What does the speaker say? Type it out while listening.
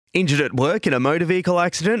Injured at work in a motor vehicle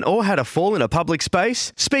accident or had a fall in a public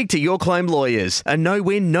space? Speak to Your Claim Lawyers, a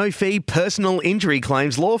no-win, no-fee personal injury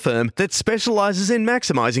claims law firm that specialises in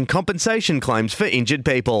maximising compensation claims for injured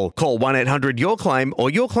people. Call 1-800-YOUR-CLAIM or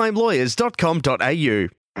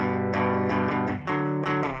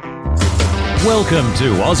yourclaimlawyers.com.au. Welcome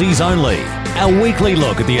to Aussies Only, our weekly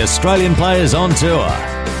look at the Australian players on tour.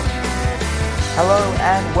 Hello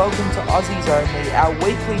and welcome to Aussies Only, our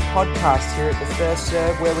weekly podcast here at the First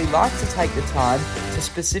Serve, where we like to take the time to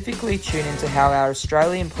specifically tune into how our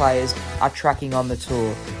Australian players are tracking on the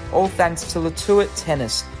tour. All thanks to Latour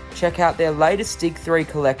Tennis. Check out their latest Dig 3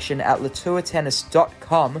 collection at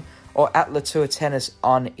latourtennis.com or at Latour Tennis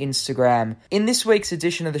on Instagram. In this week's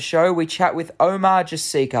edition of the show, we chat with Omar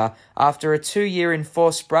Jasika. After a 2-year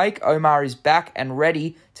enforced break, Omar is back and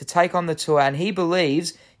ready to take on the tour, and he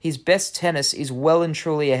believes his best tennis is well and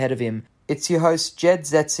truly ahead of him. It's your host, Jed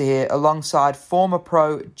Zetzer here, alongside former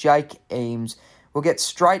pro Jake Eames. We'll get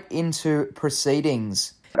straight into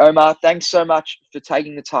proceedings. Omar, thanks so much for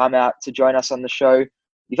taking the time out to join us on the show.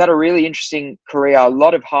 You've had a really interesting career, a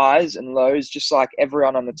lot of highs and lows, just like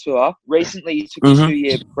everyone on the tour. Recently, you took a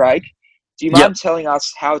 2-year break. Do you mind telling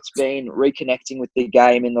us how it's been reconnecting with the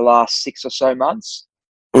game in the last 6 or so months?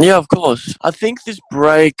 Yeah, of course. I think this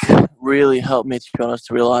break really helped me, to be honest,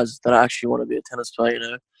 to realise that I actually want to be a tennis player,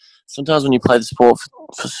 Sometimes when you play the sport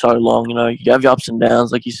for so long, you have your ups and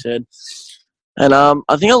downs, like you said. And I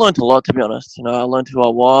think I learned a lot, to be honest. I learned who I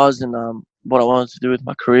was and what I wanted to do with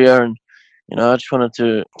my career. And, I just wanted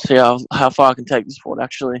to see how far I can take the sport,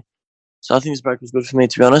 actually. So I think this break was good for me,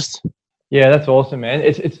 to be honest. Yeah, that's awesome, man.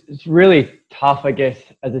 It's really tough, I guess,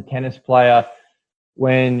 as a tennis player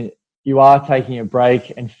when you are taking a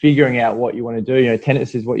break and figuring out what you want to do.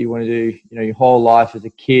 Tennis is what you want to do, your whole life as a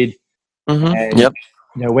kid. And,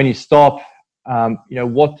 when you stop,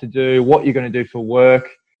 what to do, what you're going to do for work.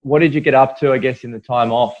 What did you get up to, I guess, in the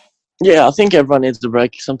time off? Yeah, I think everyone needs a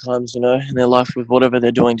break sometimes, in their life with whatever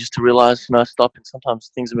they're doing, just to realise, stopping. Sometimes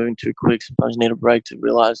things are moving too quick. Sometimes you need a break to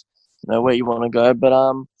realise, where you want to go. But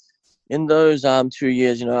in those 2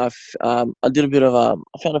 years, I did a bit of I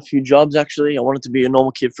found a few jobs, actually. I wanted to be a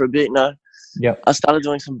normal kid for a bit, I started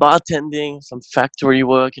doing some bartending, some factory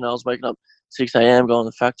work. I was waking up 6 a.m., going to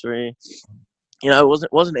the factory.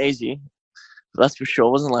 It wasn't easy, that's for sure.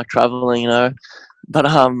 It wasn't like traveling, But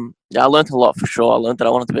I learned a lot for sure. I learned that I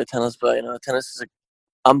wanted to be a tennis player. Tennis is an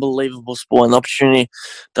unbelievable sport, an opportunity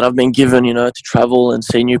that I've been given, to travel and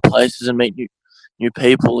see new places and meet new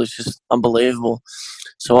people. It's just unbelievable.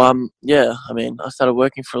 So I started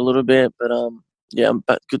working for a little bit, but I'm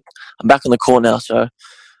back good. I'm back on the court now, so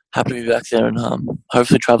happy to be back there and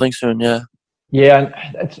hopefully traveling soon. Yeah. Yeah,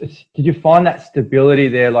 did you find that stability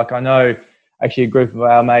there? Like, I know actually a group of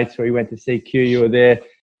our mates where we went to CQ, you were there,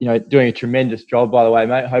 doing a tremendous job, by the way,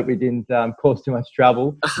 mate. Hope we didn't cause too much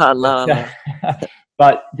trouble. No.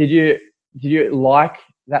 But did you like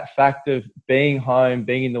that fact of being home,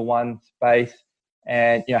 being in the one space,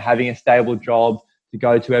 and having a stable job to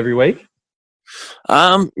go to every week?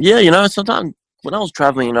 Sometimes when I was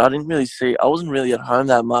traveling, I wasn't really at home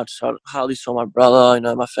that much, so I hardly saw my brother,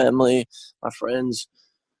 my family, my friends.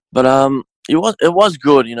 But it was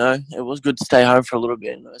good, it was good to stay home for a little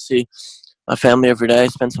bit. See my family every day,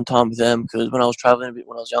 spend some time with them, because when I was traveling a bit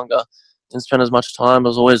when I was younger, didn't spend as much time. I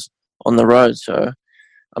was always on the road. So,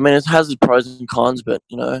 it has its pros and cons, but,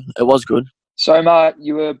 it was good. So, Omar,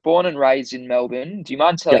 you were born and raised in Melbourne. Do you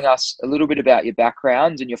mind telling us a little bit about your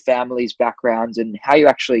background and your family's background and how you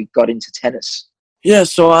actually got into tennis? Yeah,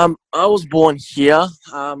 so I was born here.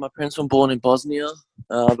 My parents were born in Bosnia,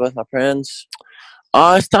 both my parents.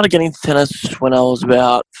 I started getting into tennis when I was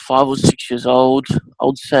about 5 or 6 years old, I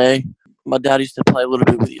would say. My dad used to play a little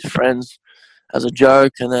bit with his friends as a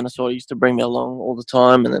joke, and then he used to bring me along all the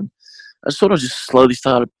time, and then I sort of just slowly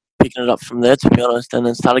started picking it up from there, to be honest, and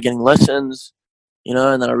then started getting lessons,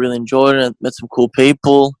 and then I really enjoyed it, met some cool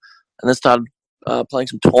people, and then started playing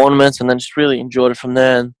some tournaments, and then just really enjoyed it from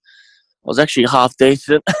there. And I was actually half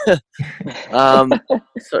decent,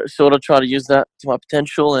 so sort of try to use that to my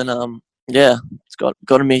potential, and it's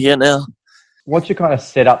got me here now. What's your kind of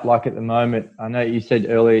setup like at the moment? I know you said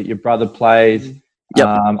earlier your brother plays. Yep.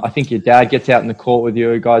 I think your dad gets out in the court with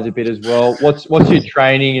you guys a bit as well. What's your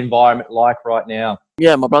training environment like right now?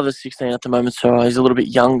 Yeah, my brother's 16 at the moment, so he's a little bit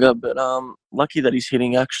younger, but lucky that he's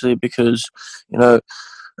hitting, actually, because,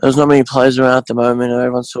 there's not many players around at the moment.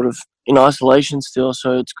 Everyone's sort of in isolation still,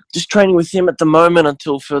 so it's just training with him at the moment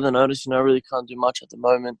until further notice. I really can't do much at the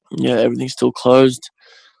moment. Yeah, everything's still closed.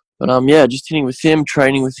 But just hitting with him,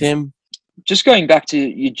 training with him. Just going back to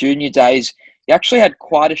your junior days, you actually had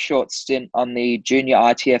quite a short stint on the junior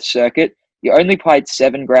ITF circuit. You only played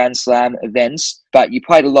 7 Grand Slam events, but you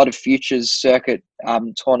played a lot of futures circuit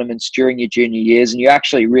tournaments during your junior years, and you're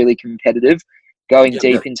actually really competitive, going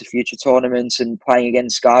deep into future tournaments and playing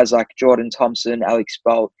against guys like Jordan Thompson, Alex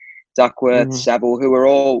Bolt, Duckworth, Saville, who were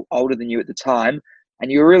all older than you at the time,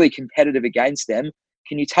 and you were really competitive against them.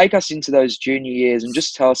 Can you take us into those junior years and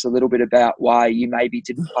just tell us a little bit about why you maybe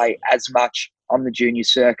didn't play as much on the junior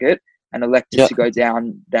circuit and elected to go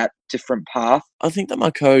down that different path? I think that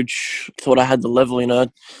my coach thought I had the level,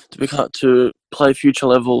 to play future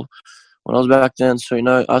level when I was back then. So,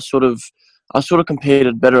 I sort of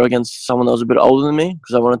competed better against someone that was a bit older than me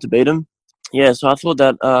because I wanted to beat him. Yeah, so I thought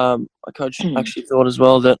that my coach actually thought as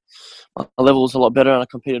well that my level was a lot better and I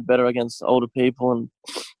competed better against older people and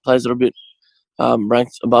players that are a bit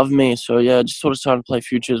ranked above me. So, yeah, I just sort of started to play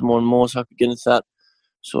futures more and more so I could get into that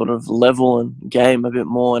sort of level and game a bit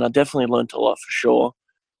more. And I definitely learned a lot for sure,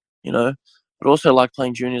 But also I like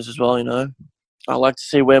playing juniors as well, I like to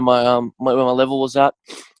see where my level was at.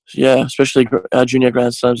 So, yeah, especially junior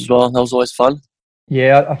Grand Slams as well. That was always fun.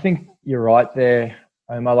 Yeah, I think you're right there,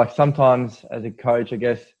 Omar. Like sometimes as a coach, I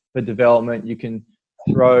guess, for development, you can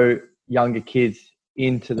throw younger kids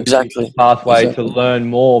into the pathway to learn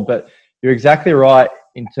more. But you're exactly right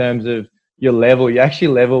in terms of your level. Your actually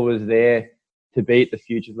level was there to be at the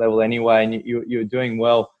futures level anyway, and you were doing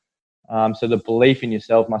well. So the belief in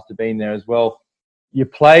yourself must have been there as well. You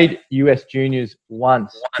played US Juniors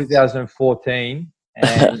once, 2014,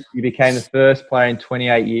 and you became the first player in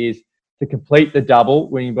 28 years to complete the double,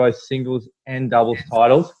 winning both singles and doubles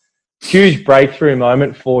titles. Huge breakthrough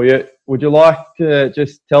moment for you. Would you like to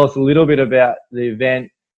just tell us a little bit about the event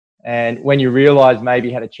and when you realised maybe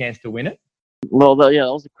you had a chance to win it? Well, that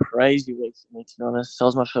was a crazy week for me, to be honest. That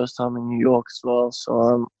was my first time in New York as well,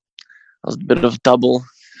 so that was a bit of double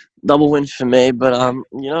win for me. But I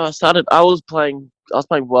was playing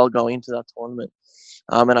well going into that tournament,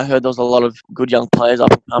 and I heard there was a lot of good young players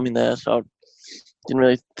up and coming there, so I didn't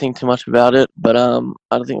really think too much about it. But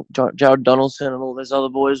I think Jared Donaldson and all those other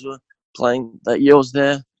boys were playing that year I was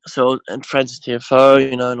there. So, and Francis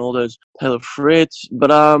TFO, and all those Taylor Fritz. But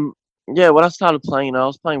when I started playing, I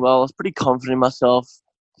was playing well. I was pretty confident in myself.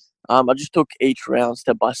 I just took each round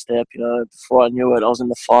step by step. Before I knew it, I was in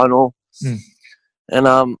the final. And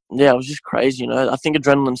it was just crazy. I think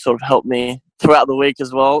adrenaline sort of helped me throughout the week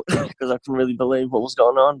as well because I couldn't really believe what was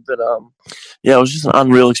going on. But it was just an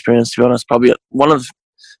unreal experience, to be honest. Probably one of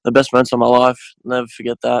the best moments of my life. Never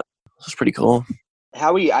forget that. It was pretty cool.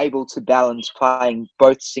 How were you able to balance playing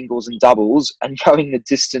both singles and doubles and going the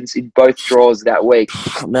distance in both draws that week?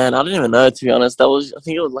 Man, I didn't even know, to be honest. I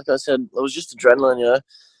think it was, like I said, it was just adrenaline,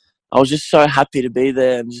 I was just so happy to be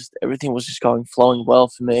there and just everything was just flowing well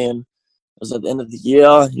for me. And it was at the end of the year,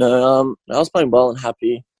 I was playing well and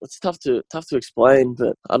happy. It's tough to explain,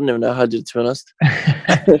 but I don't even know how I did it, to be honest.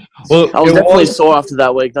 Well, I was definitely sore after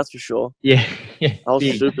that week, that's for sure. Yeah. I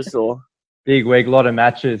was super sore. Big week, a lot of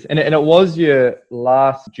matches. And it was your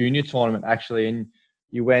last junior tournament, actually, and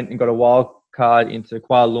you went and got a wild card into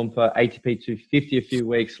Kuala Lumpur ATP 250 a few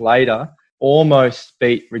weeks later. Almost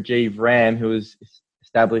beat Rajiv Ram, who was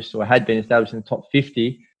established or had been established in the top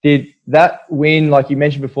 50. Did that win, like you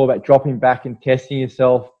mentioned before, about dropping back and testing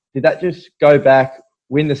yourself, did that just go back,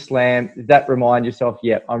 win the slam? Did that remind yourself,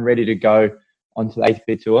 I'm ready to go onto the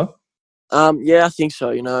ATP tour? I think so.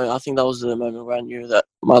 I think that was the moment where I knew that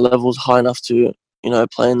my level was high enough to,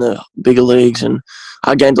 play in the bigger leagues, and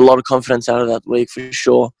I gained a lot of confidence out of that week for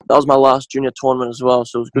sure. That was my last junior tournament as well,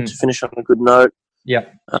 so it was good to finish on a good note. Yeah.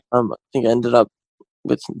 I think I ended up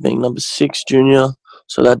with being number 6 junior,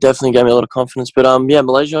 so that definitely gave me a lot of confidence. But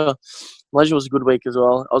Malaysia was a good week as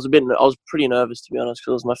well. I was pretty nervous, to be honest,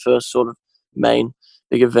 because it was my first sort of main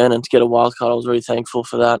big event, and to get a wild card, I was really thankful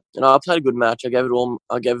for that. I played a good match. I gave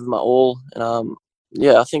it my all. And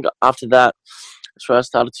I think after that, that's where I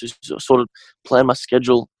started to sort of plan my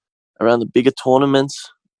schedule around the bigger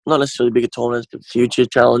tournaments. Not necessarily bigger tournaments, but future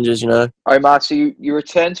challenges, Omar, so you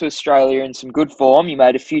returned to Australia in some good form. You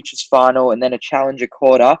made a futures final and then a challenger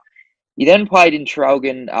quarter. You then played in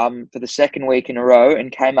Traralgon for the second week in a row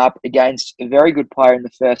and came up against a very good player in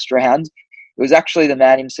the first round. It was actually the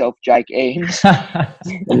man himself, Jake Eames.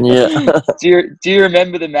 Yeah. Do you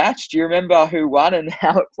remember the match? Do you remember who won and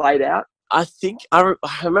how it played out? I think I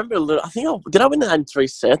remember a little. Did I win that in 3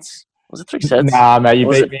 sets? Was it 3 sets? Nah, mate, you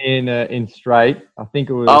beat me in straight. I think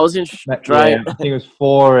it was. I was in straight. Yeah, I think it was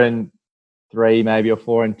 4-3, maybe, or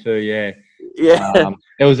 4-2. Yeah. Yeah.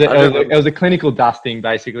 It was a clinical dusting,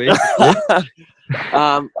 basically.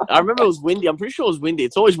 I remember it was windy. I'm pretty sure it was windy.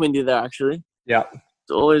 It's always windy there, actually. Yeah.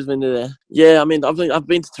 It's always windy there. Yeah, I mean, I've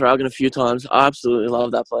been to Traralgon a few times. I absolutely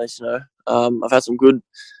love that place. I've had some good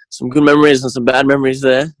some good memories and some bad memories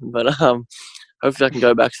there. But hopefully I can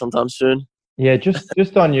go back sometime soon. Yeah,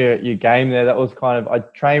 just on your game there, that was kind of, I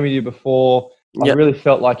trained with you before. I Yep. really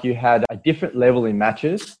felt like you had a different level in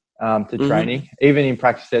matches to training, even in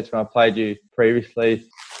practice sets when I played you previously.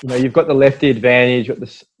 You know, you've got the lefty advantage, you've got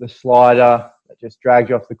the slider that just drags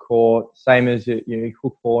you off the court, same as your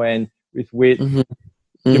hook forehand with width.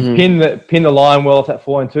 You can pin the line well off that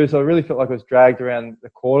forehand too, so I really felt like I was dragged around the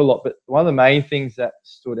court a lot. But one of the main things that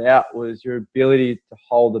stood out was your ability to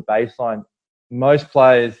hold the baseline. Most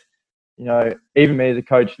players, you know, even me as a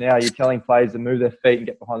coach now, you're telling players to move their feet and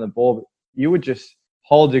get behind the ball, but you would just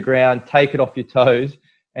hold the ground, take it off your toes,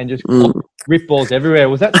 and just rip balls everywhere.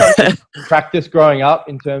 Was that something you practice growing up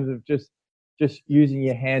in terms of just using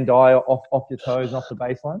your hand-eye off your toes and off the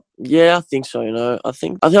baseline? Yeah, I think so. You know, I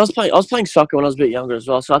think I was playing soccer when I was a bit younger as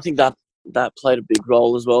well, so I think that played a big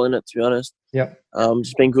role as well in it. To be honest,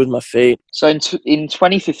 just being good with my feet. So in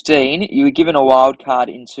 2015, you were given a wild card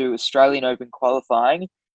into Australian Open qualifying.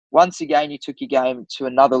 Once again, you took your game to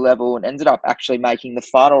another level and ended up actually making the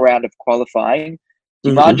final round of qualifying. Do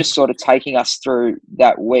you mind just sort of taking us through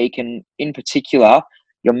that week, and in particular,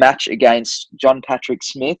 your match against John Patrick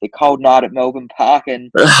Smith, a cold night at Melbourne Park?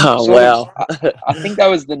 And Wow. I think that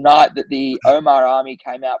was the night that the Omar Army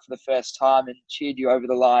came out for the first time and cheered you over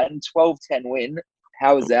the line. 12-10 win.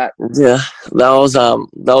 How was that? Yeah,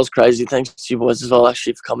 that was crazy. Thanks to you boys as well,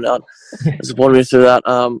 actually, for coming out and supporting me through that.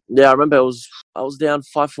 Yeah, I remember I was down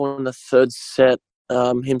 5-4 in the third set.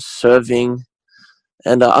 Him serving,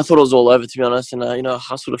 and I thought it was all over, to be honest. And you know, I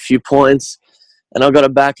hustled a few points, and I got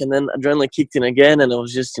it back. And then adrenaline kicked in again, and it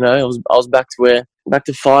was just, you know, I was back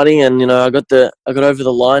to fighting, and you know, I got over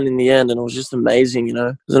the line in the end, and it was just amazing. You know,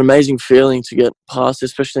 it was an amazing feeling to get past,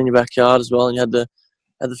 especially in your backyard as well, and you had the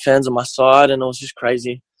fans on my side, and it was just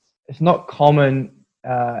crazy. It's not common,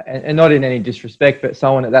 and not in any disrespect, but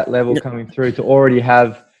someone at that level coming through to already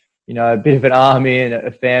have, you know, a bit of an army and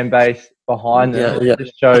a fan base behind them. It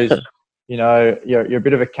just shows, you know, you're a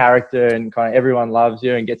bit of a character, and kind of everyone loves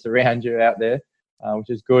you and gets around you out there,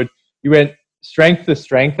 which is good. You went strength to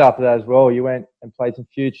strength after that as well. You went and played some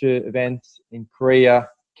future events in Korea,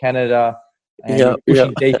 Canada, and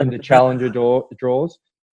pushing deep into challenger draws.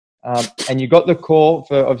 And you got the call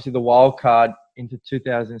for, obviously, the wild card into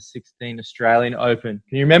 2016 Australian Open.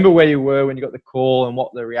 Can you remember where you were when you got the call and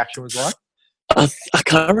what the reaction was like? I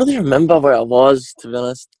can't really remember where I was, to be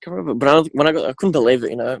honest. I can't remember, but I couldn't believe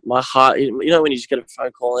it. You know, my heart. You know, when you just get a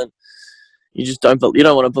phone call and you just don't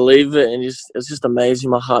want to believe it, and it's just amazing.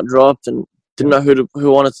 My heart dropped, and didn't know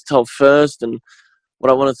who I wanted to tell first and what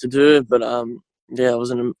I wanted to do. But it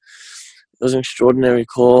was an extraordinary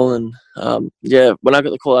call, and when I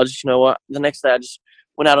got the call, I just, you know what, the next day I just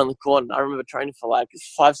went out on the court, and I remember training for like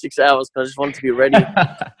 5-6 hours because I just wanted to be ready.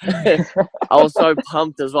 I was so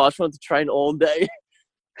pumped as well. I just wanted to train all day.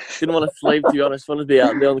 Didn't want to sleep, to be honest. Wanted to be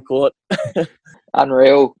out there on the court.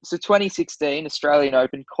 Unreal. So 2016 Australian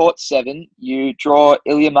Open, court 7, you draw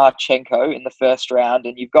Ilya Marchenko in the first round,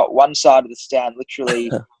 and you've got one side of the stand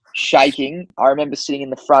literally shaking. I remember sitting in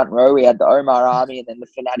the front row. We had the Omar Army and then the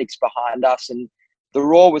Fanatics behind us, and the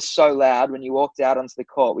roar was so loud when you walked out onto the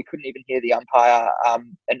court. We couldn't even hear the umpire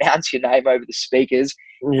announce your name over the speakers.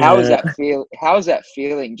 Yeah. How was that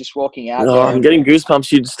feeling just walking out there? I'm getting goosebumps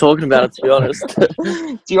you just talking about it, to be honest.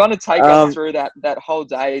 Do you want to take us through that whole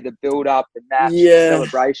day, the build-up, the match, the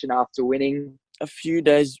celebration after winning? A few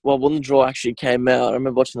days, when the draw actually came out, I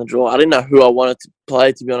remember watching the draw. I didn't know who I wanted to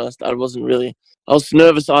play, to be honest. I was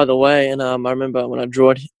nervous either way. And I remember when I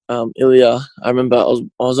drawed Ilya, I remember I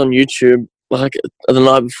was on YouTube like the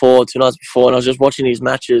night before, 2 nights before, and I was just watching these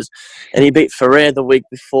matches, and he beat Ferrer the week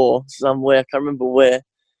before somewhere, I can't remember where,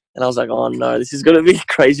 and I was like, oh no, this is going to be a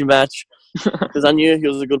crazy match, because I knew he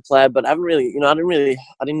was a good player, but I didn't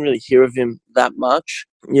really hear of him that much.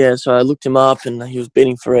 Yeah, so I looked him up, and he was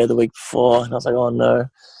beating Ferrer the week before, and I was like, oh no.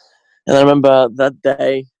 And I remember that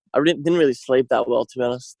day, I didn't really sleep that well, to be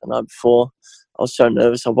honest, the night before. I was so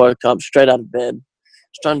nervous. I woke up straight out of bed,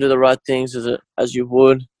 just trying to do the right things as you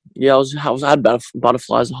would. Yeah, I had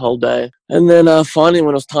butterflies the whole day. And then finally,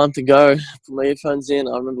 when it was time to go, put my earphones in,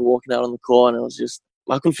 I remember walking out on the court, and it was just,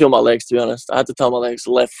 I couldn't feel my legs, to be honest. I had to tell my legs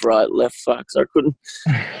left, right, because I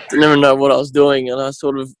didn't even know what I was doing. And I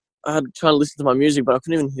had to try to listen to my music, but I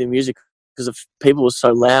couldn't even hear music because the people were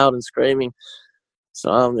so loud and screaming.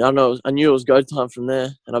 So I knew it was go time from there,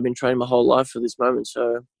 and I've been training my whole life for this moment.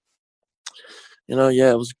 So, you know,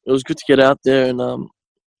 yeah, it was good to get out there, and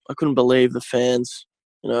I couldn't believe the fans.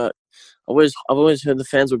 You know, I've always heard the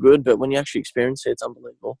fans were good, but when you actually experience it, it's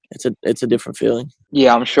unbelievable. It's a different feeling.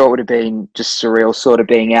 Yeah, I'm sure it would have been just surreal, sort of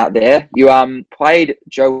being out there. You played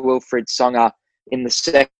Joe Wilfried's Songer in the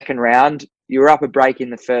second round. You were up a break in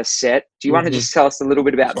the first set. Do you want to just tell us a little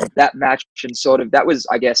bit about that match and sort of, that was,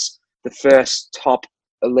 I guess, the first top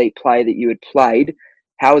elite play that you had played.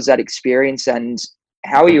 How was that experience, and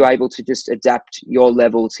how are you able to just adapt your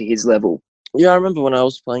level to his level? Yeah, I remember when I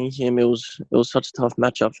was playing him, it was such a tough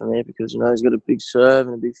matchup for me because, he's got a big serve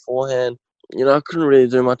and a big forehand. I couldn't really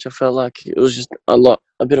do much. I felt like it was just a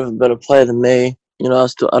bit of a better player than me. I know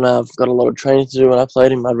I've got a lot of training to do. When I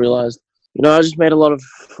played him, I realised, I just made a lot of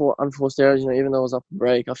unforced errors. Even though I was up a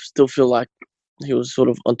break, I still feel like he was sort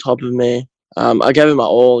of on top of me. I gave him my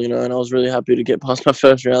all, and I was really happy to get past my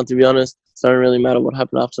first round, to be honest. It doesn't really matter what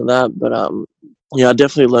happened after that. But, I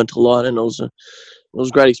definitely learned a lot, and it was a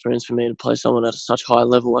great experience for me to play someone at such high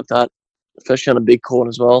level like that, especially on a big court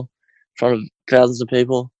as well, in front of thousands of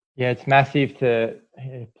people. Yeah, it's massive to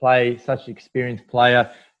play such an experienced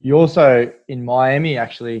player. You also, in Miami,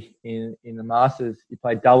 actually, in the Masters, you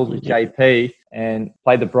played doubles with JP and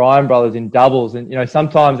played the Bryan brothers in doubles. And,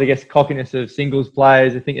 sometimes, I guess, cockiness of singles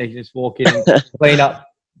players, I think they can just walk in and clean up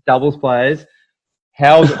doubles players.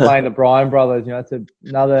 How was it playing the Bryan brothers? It's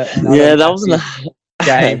another yeah, that was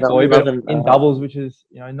game for you, but in doubles, which is,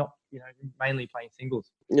 not, mainly playing singles.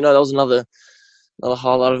 That was another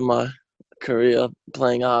highlight of my career,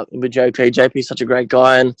 playing with JP. JP's such a great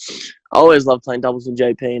guy, and I always love playing doubles with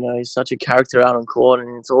JP. He's such a character out on court,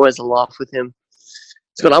 and it's always a laugh with him.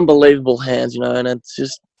 He's got unbelievable hands, and it's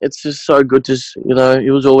just so good to, he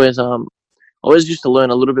was always used to learn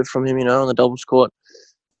a little bit from him, on the doubles court.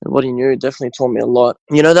 And what he knew definitely taught me a lot.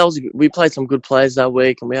 We played some good plays that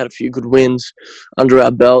week, and we had a few good wins under our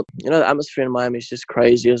belt. The atmosphere in Miami is just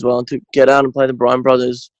crazy as well. And to get out and play the Bryan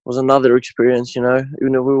brothers was another experience, Even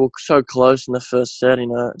though we were so close in the first set,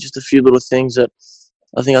 just a few little things that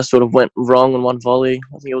I think I sort of went wrong on one volley.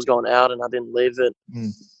 I think it was going out and I didn't leave it.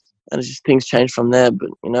 And it's just things changed from there. But,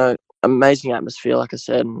 amazing atmosphere, like I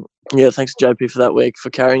said. And, thanks to JP for that week, for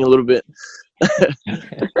carrying a little bit.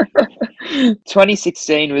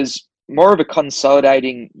 2016 was more of a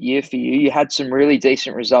consolidating year for you. You had some really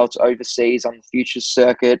decent results overseas on the Futures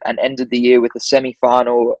circuit and ended the year with a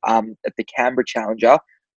semi-final at the Canberra Challenger.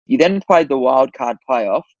 You then played the wildcard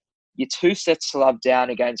playoff. You're 2 sets to love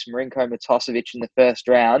down against Marinko Matosevic in the first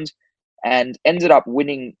round and ended up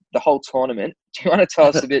winning the whole tournament. Do you want to tell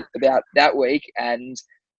us a bit about that week? And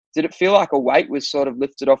did it feel like a weight was sort of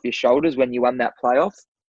lifted off your shoulders when you won that playoff?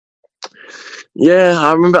 Yeah,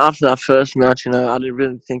 I remember after that first match, I didn't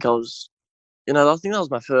really think I was, I think that was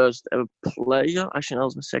my first ever player. Actually, that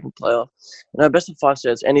was my second playoff. Best of 5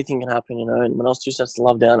 sets, anything can happen, and when I was 2 sets to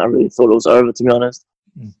love down, I really thought it was over, to be honest.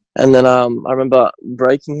 And then I remember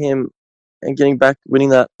breaking him and getting back, winning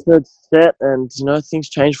that third set, and, things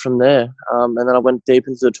changed from there. And then I went deep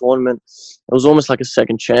into the tournament. It was almost like a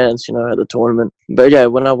second chance, at the tournament. But yeah,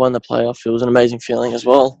 when I won the playoff, it was an amazing feeling as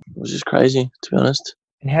well. It was just crazy, to be honest.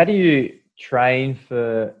 And how do you train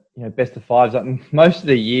for best of 5s? Like most of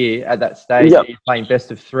the year at that stage, you're playing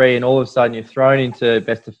best of 3, and all of a sudden you're thrown into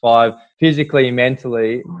best of 5. Physically,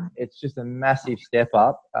 mentally, it's just a massive step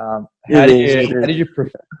up. How did you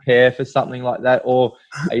prepare for something like that, or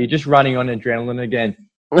are you just running on adrenaline again?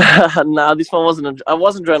 No, this one wasn't. I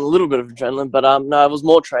wasn't a little bit of adrenaline, but no, it was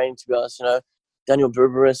more training, to be honest. Daniel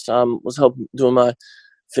Bruberis was helping doing my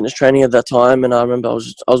fitness training at that time, and I remember I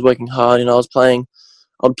was working hard.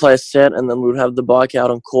 I'd play a set, and then we would have the bike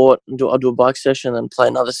out on court and I'd do a bike session, and play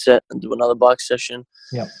another set and do another bike session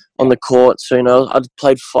on the court. So, I'd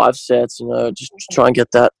played 5 sets, just to try and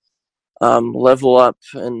get that level up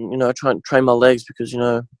and, try and train my legs because,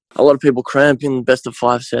 a lot of people cramp in best of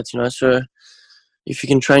 5 sets, So if you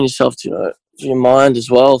can train yourself to, your mind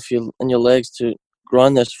as well and your legs to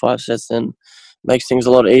grind those 5 sets, then it makes things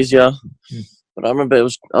a lot easier. But I remember it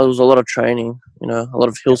was a lot of training, a lot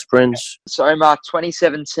of hill sprints. So, Omar,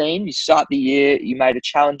 2017, you start the year, you made a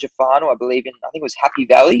Challenger final, I think it was Happy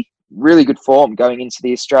Valley. Really good form going into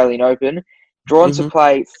the Australian Open. Drawn to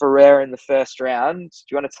play Ferrer in the first round. Do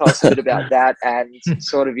you want to tell us a bit about that and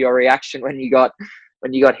sort of your reaction when you got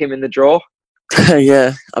him in the draw?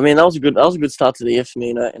 Yeah, that was a good start to the year for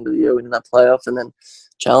me. End of the year winning that playoff, and then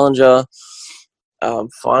Challenger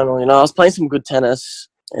final. I was playing some good tennis.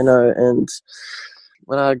 And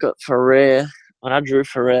when I drew Ferrer,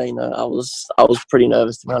 I was pretty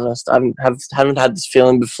nervous, to be honest. I haven't had this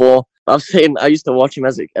feeling before. I used to watch him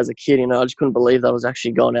as a kid, I just couldn't believe that I was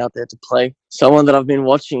actually going out there to play someone that I've been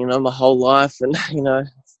watching, my whole life. And,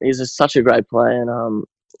 he's such a great player. And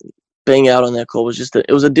being out on that court was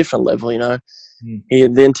it was a different level,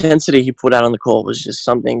 The intensity he put out on the court was just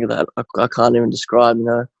something that I can't even describe,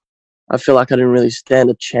 I feel like I didn't really stand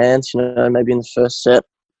a chance, maybe in the first set.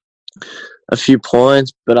 a few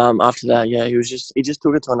points. But after that, yeah, he just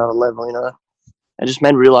took it to another level, you know. It just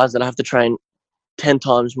made me realize that I have to train 10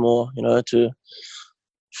 times more, you know, to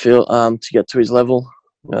to get to his level,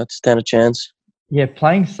 you know, to stand a chance. Yeah,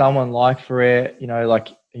 playing someone like Ferrer, you know, like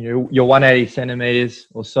you're 180 centimeters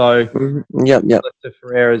or so. Mm-hmm. Yep. To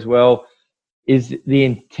Ferrer as well. Is the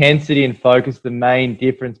intensity and focus the main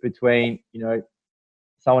difference between, you know,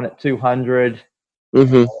 someone at 200,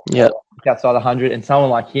 Yeah. outside 100, and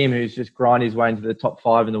someone like him who's just grinding his way into the top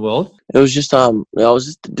 5 in the world? It was just I was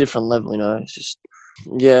just a different level, you know. It's just,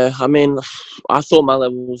 yeah. I mean, I thought my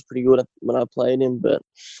level was pretty good when I played him, but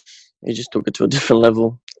he just took it to a different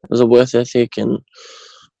level. It was a work ethic, and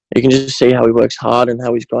you can just see how he works hard and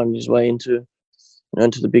how he's grinding his way into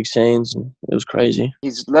the big scenes, and it was crazy.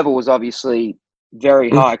 His level was obviously very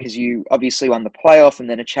high because you obviously won the playoff and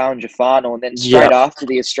then a challenger final, and then straight after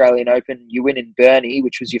the Australian Open, you win in Burnie,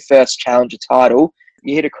 which was your first challenger title.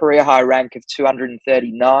 You hit a career high rank of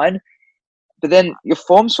 239. But then your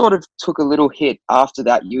form sort of took a little hit after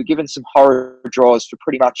that. You were given some horror draws for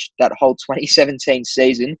pretty much that whole 2017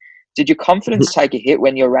 season. Did your confidence take a hit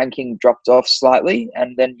when your ranking dropped off slightly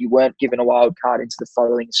and then you weren't given a wild card into the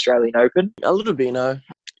following Australian Open? A little bit, you know.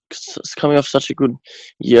 It's coming off such a good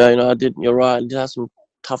year, you know. You're right, I did have some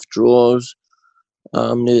tough draws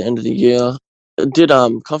near the end of the year. It did,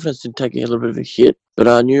 confidence did take a little bit of a hit, but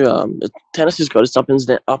I knew tennis has got its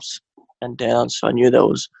ups and downs, so I knew there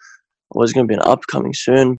was always going to be an up coming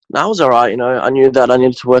soon. That was all right, you know. I knew that I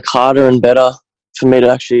needed to work harder and better for me to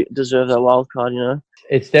actually deserve that wild card, you know.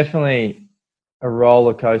 It's definitely a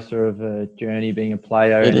roller coaster of a journey being a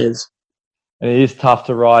player. It is. And it is tough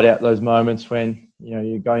to ride out those moments when, you know,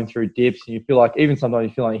 you're going through dips and you feel like, even sometimes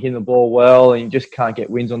you feel like you're hitting the ball well and you just can't get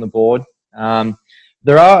wins on the board.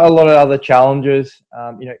 There are a lot of other challenges,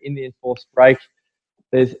 you know, in the enforced break.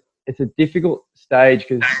 It's a difficult stage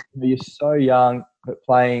because you're so young, but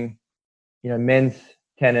playing, you know, men's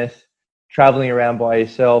tennis, traveling around by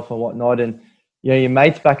yourself and whatnot. And, you know, your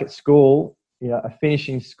mates back at school, you know, are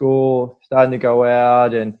finishing school, starting to go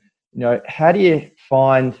out. And, you know, how do you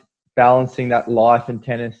find balancing that life and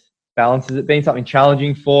tennis balance? Has it been something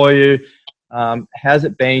challenging for you? How's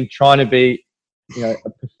it been trying to be, you know, a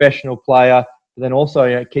professional player, but then also,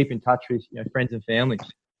 you know, keep in touch with, you know, friends and family?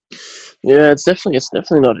 Yeah, it's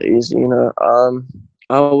definitely not easy, you know.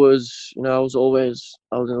 I was always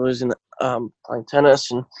in playing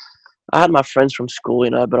tennis, and I had my friends from school,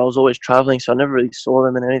 you know, but I was always traveling, so I never really saw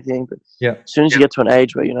them and anything. But as soon as you get to an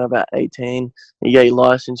age where, you know, about 18, you get your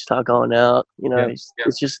license, you start going out, you know,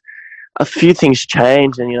 it's just a few things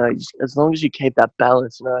change, and, you know, as long as you keep that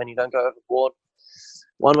balance, you know, and you don't go overboard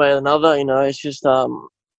one way or another, you know, it's just,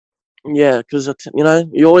 because, you know,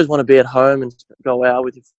 you always want to be at home and go out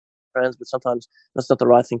with your friends, but sometimes that's not the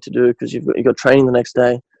right thing to do because you've got training the next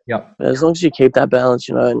day. Yeah. As long as you keep that balance,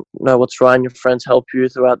 you know, and know what's right, and your friends help you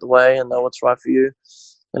throughout the way and know what's right for you,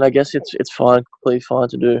 then I guess it's fine, completely fine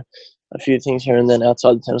to do a few things here and then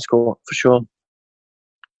outside the tennis court, for sure.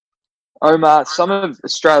 Omar, some of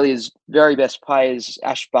Australia's very best players,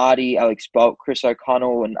 Ash Barty, Alex Bolt, Chris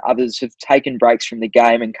O'Connell and others have taken breaks from the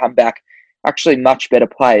game and come back actually much better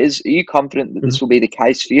players. Are you confident that this will be the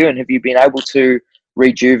case for you, and have you been able to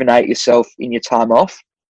rejuvenate yourself in your time off?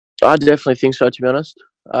 I definitely think so, to be honest.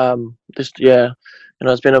 You know,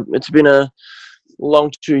 it's been a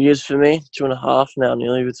long 2 years for me, 2.5 now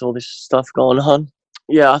nearly, with all this stuff going on.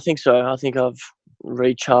 Yeah, I think so. I think I've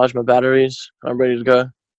recharged my batteries. I'm ready to go.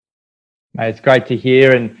 Mate, it's great to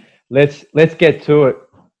hear, and let's get to it.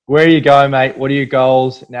 Where are you going, mate? What are your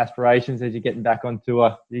goals and aspirations as you're getting back on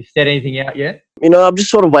tour? Have you set anything out yet? You know, I'm just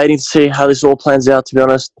sort of waiting to see how this all plans out, to be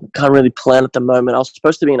honest. Can't really plan at the moment. I was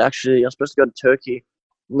supposed to go to Turkey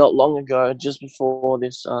not long ago, just before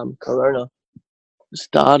this corona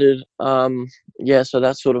started. So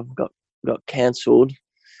that sort of got cancelled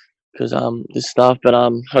because this stuff. But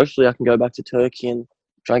hopefully I can go back to Turkey and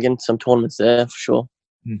try and get into some tournaments there for sure.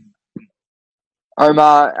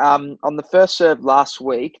 Omar, on the first serve last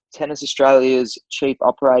week, Tennis Australia's Chief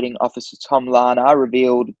Operating Officer Tom Lana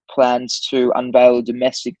revealed plans to unveil a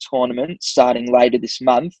domestic tournament starting later this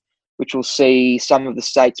month, which will see some of the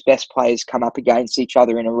state's best players come up against each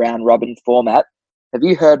other in a round-robin format. Have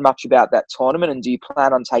you heard much about that tournament, and do you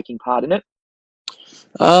plan on taking part in it?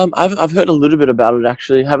 I've heard a little bit about it,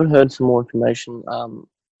 actually. Haven't heard some more information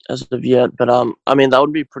as of yet, but I mean, that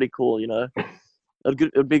would be pretty cool, you know.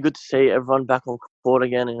 It would be good to see everyone back on court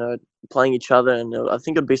again, you know, playing each other, and I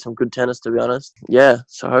think it'd be some good tennis, to be honest. Yeah,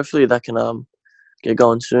 so hopefully that can get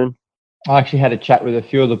going soon. I actually had a chat with a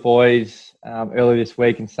few of the boys earlier this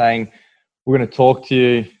week and saying we're going to talk to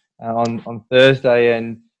you on Thursday,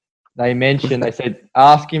 and they said,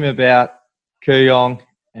 ask him about Kooyong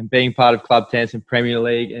and being part of club tennis and Premier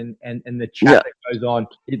League and the chat that goes on.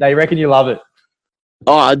 They reckon you love it.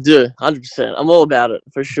 Oh, I do, 100%. I'm all about it,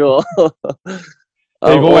 for sure.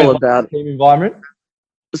 I'm all about the team environment?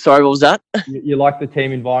 Sorry, what was that? You like the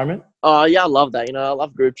team environment? Oh, yeah, I love that. I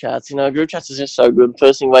love group chats. Group chats is just so good.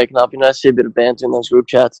 First thing waking up, I see a bit of banter in those group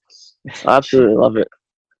chats. I absolutely love it,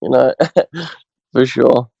 for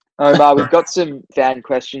sure. Omar, we've got some fan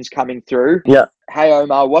questions coming through. Yeah. Hey,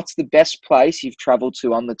 Omar, what's the best place you've travelled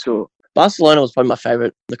to on the tour? Barcelona was probably my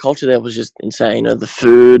favourite. The culture there was just insane. The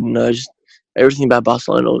food, just everything about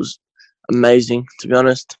Barcelona was amazing, to be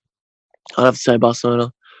honest. I'd have to say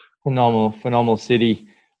Barcelona. Phenomenal city.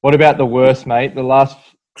 What about the worst, mate? The last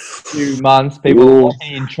few months, people are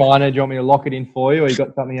locking in China. Do you want me to lock it in for you, or you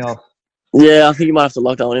got something else? Yeah, I think you might have to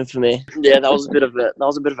lock that one in for me. Yeah, that was a bit of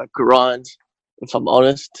a grind, if I'm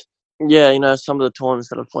honest. Yeah, some of the tournaments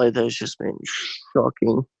that I've played there has just been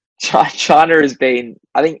shocking. China has been.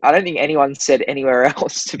 I don't think anyone said anywhere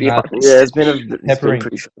else, to be honest. Yeah, it's been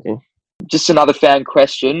pretty shocking. Just another fan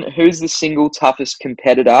question: who's the single toughest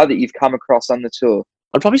competitor that you've come across on the tour?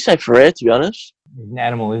 I'd probably say Ferrer, to be honest. He's an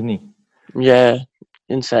animal, isn't he? Yeah,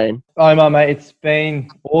 insane. Omar, mate, it's been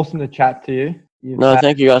awesome to chat to you.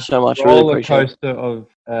 Thank you guys so much. Roller coaster of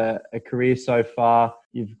a career so far.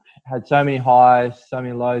 You've had so many highs, so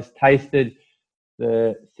many lows, tasted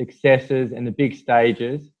the successes and the big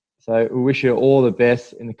stages. So we wish you all the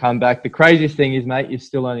best in the comeback. The craziest thing is, mate, you're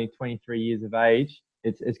still only 23 years of age.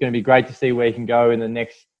 It's going to be great to see where you can go in the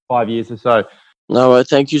next 5 years or so. No,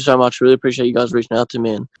 thank you so much. Really appreciate you guys reaching out to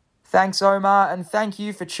me. Thanks, Omar, and thank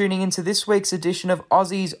you for tuning into this week's edition of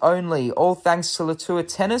Aussies Only. All thanks to Latour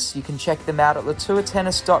Tennis. You can check them out at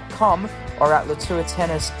latourtennis.com or at Latour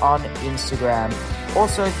Tennis on Instagram.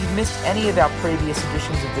 Also, if you've missed any of our previous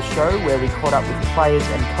editions of the show where we caught up with players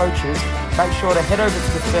and coaches, make sure to head over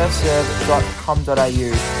to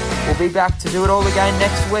thefirstserve.com.au. We'll be back to do it all again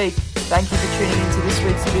next week. Thank you for tuning into this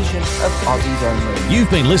week's edition of Aussies Only. You've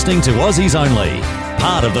been listening to Aussies Only,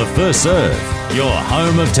 part of The First Serve, your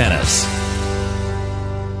home of tennis.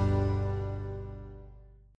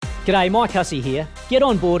 G'day, Mike Hussey here. Get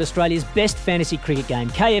on board Australia's best fantasy cricket game,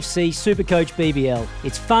 KFC Supercoach BBL.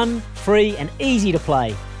 It's fun, free and easy to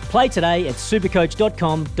play. Play today at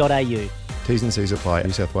supercoach.com.au. T's and C's apply.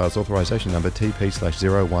 New South Wales authorisation number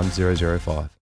TP/01005.